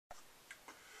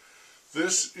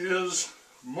This is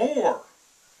more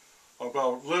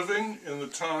about living in the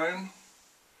time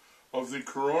of the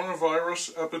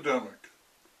coronavirus epidemic.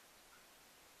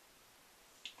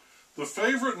 The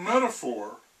favorite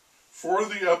metaphor for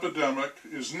the epidemic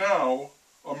is now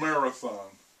a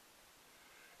marathon.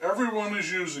 Everyone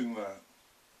is using that.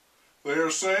 They are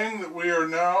saying that we are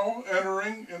now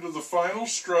entering into the final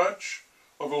stretch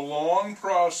of a long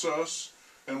process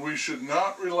and we should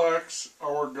not relax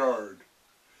our guard.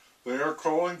 They are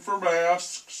calling for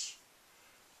masks,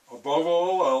 above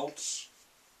all else,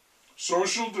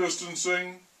 social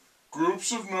distancing,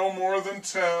 groups of no more than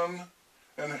 10,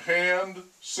 and hand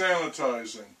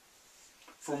sanitizing.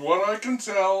 From what I can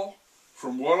tell,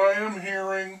 from what I am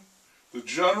hearing, the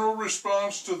general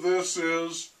response to this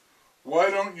is,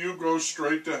 why don't you go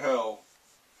straight to hell?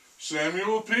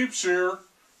 Samuel Pepys here,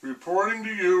 reporting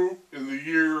to you in the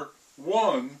year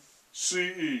 1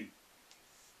 CE.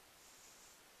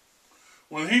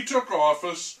 When he took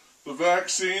office, the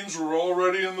vaccines were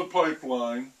already in the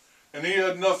pipeline, and he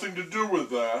had nothing to do with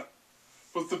that.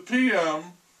 But the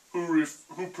PM,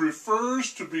 who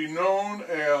prefers to be known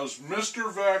as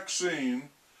Mr. Vaccine,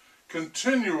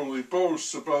 continually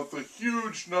boasts about the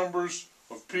huge numbers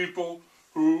of people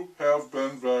who have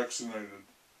been vaccinated.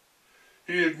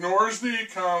 He ignores the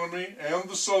economy and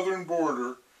the southern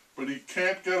border, but he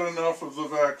can't get enough of the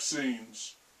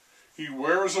vaccines. He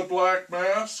wears a black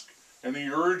mask, and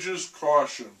he urges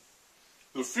caution.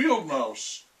 The field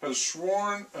mouse has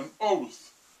sworn an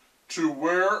oath to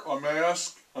wear a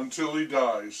mask until he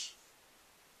dies.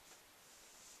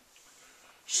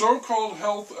 So-called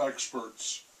health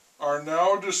experts are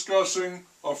now discussing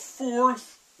a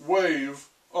fourth wave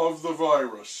of the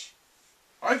virus.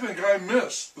 I think I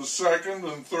missed the second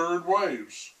and third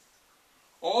waves.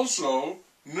 Also,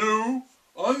 new,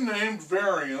 unnamed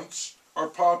variants are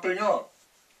popping up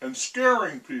and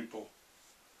scaring people.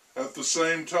 At the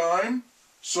same time,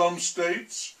 some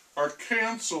states are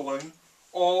canceling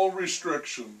all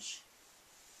restrictions.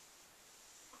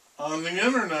 On the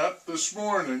internet this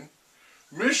morning,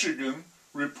 Michigan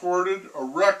reported a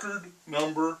record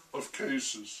number of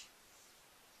cases.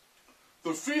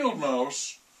 The field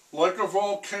mouse, like a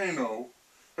volcano,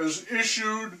 has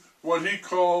issued what he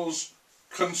calls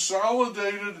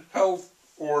Consolidated Health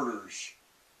Orders,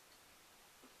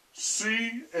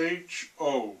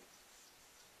 CHO.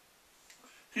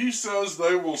 He says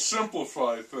they will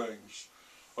simplify things.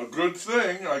 A good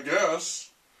thing, I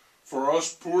guess, for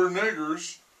us poor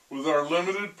niggers with our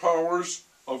limited powers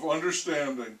of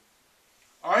understanding.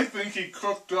 I think he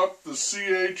cooked up the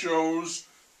CHOs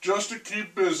just to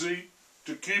keep busy,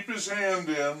 to keep his hand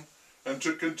in, and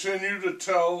to continue to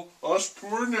tell us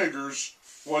poor niggers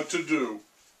what to do.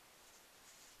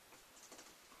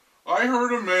 I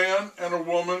heard a man and a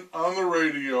woman on the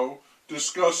radio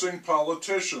discussing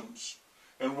politicians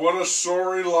and what a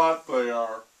sorry lot they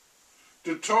are.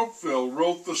 De Tocqueville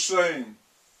wrote the same,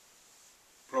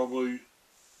 probably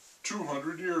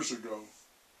 200 years ago.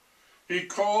 He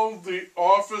called the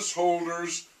office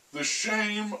holders the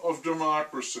shame of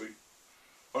democracy,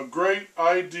 a great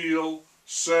ideal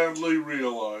sadly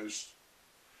realized.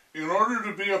 In order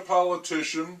to be a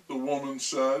politician, the woman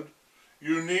said,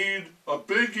 you need a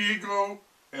big ego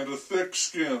and a thick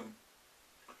skin.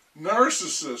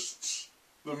 Narcissists,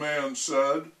 the man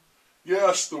said.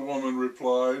 Yes, the woman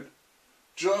replied,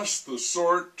 just the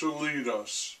sort to lead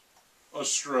us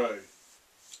astray.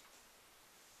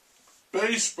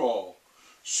 Baseball,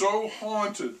 so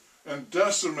haunted and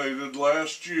decimated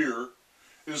last year,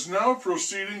 is now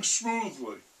proceeding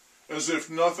smoothly, as if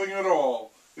nothing at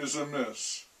all is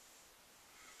amiss.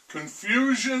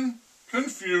 Confusion,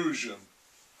 confusion.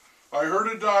 I heard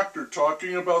a doctor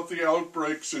talking about the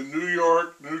outbreaks in New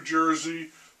York, New Jersey,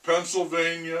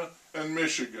 Pennsylvania, and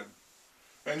Michigan,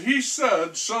 and he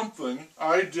said something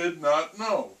I did not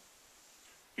know.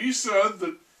 He said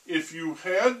that if you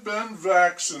had been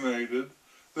vaccinated,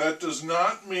 that does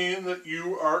not mean that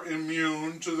you are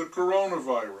immune to the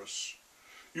coronavirus.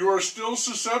 You are still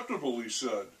susceptible, he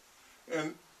said,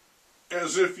 and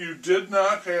as if you did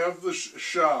not have the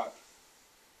shot.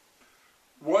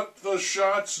 What the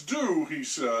shots do, he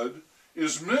said,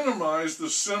 is minimize the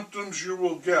symptoms you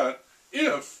will get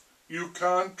if you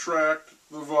contract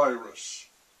the virus.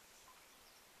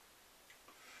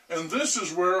 And this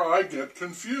is where I get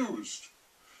confused.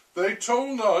 They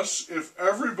told us if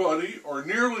everybody, or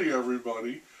nearly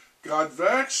everybody, got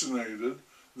vaccinated,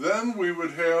 then we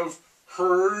would have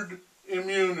herd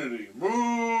immunity.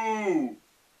 Moo!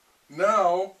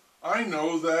 Now, I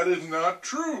know that is not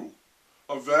true.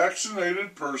 A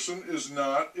vaccinated person is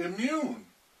not immune.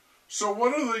 So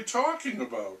what are they talking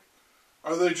about?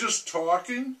 Are they just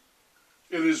talking?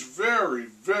 It is very,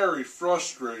 very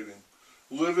frustrating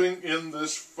living in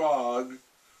this fog,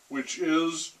 which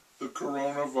is the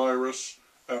coronavirus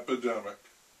epidemic.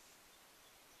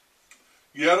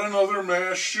 Yet another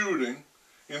mass shooting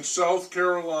in South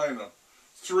Carolina.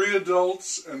 3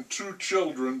 adults and 2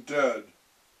 children dead.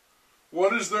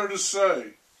 What is there to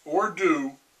say or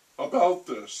do about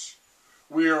this?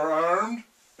 We are armed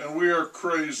and we are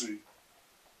crazy.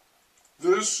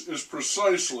 This is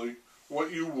precisely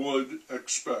what you would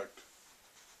expect.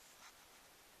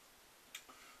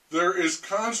 There is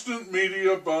constant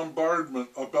media bombardment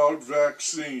about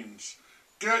vaccines.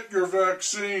 Get your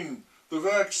vaccine. The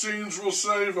vaccines will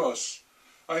save us.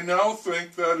 I now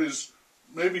think that is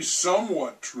maybe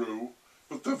somewhat true,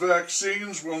 but the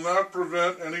vaccines will not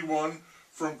prevent anyone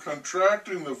from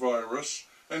contracting the virus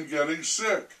and getting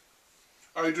sick.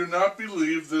 I do not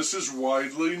believe this is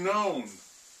widely known.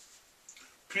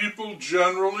 People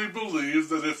generally believe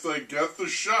that if they get the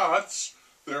shots,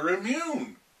 they're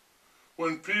immune.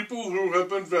 When people who have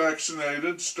been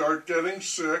vaccinated start getting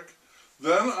sick,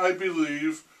 then I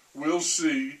believe we'll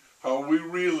see how we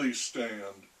really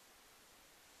stand.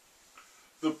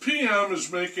 The PM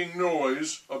is making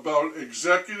noise about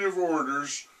executive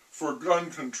orders for gun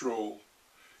control.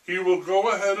 He will go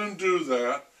ahead and do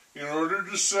that in order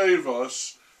to save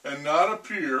us and not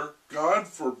appear, God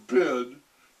forbid,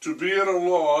 to be at a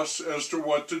loss as to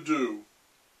what to do.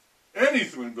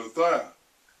 Anything but that.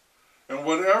 And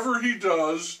whatever he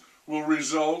does will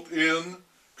result in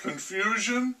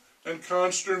confusion and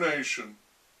consternation.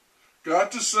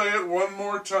 Got to say it one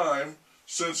more time,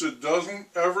 since it doesn't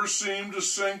ever seem to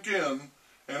sink in,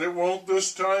 and it won't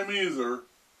this time either.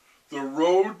 The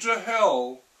road to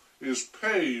hell is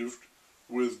paved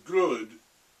with good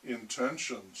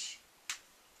intentions.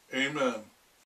 Amen.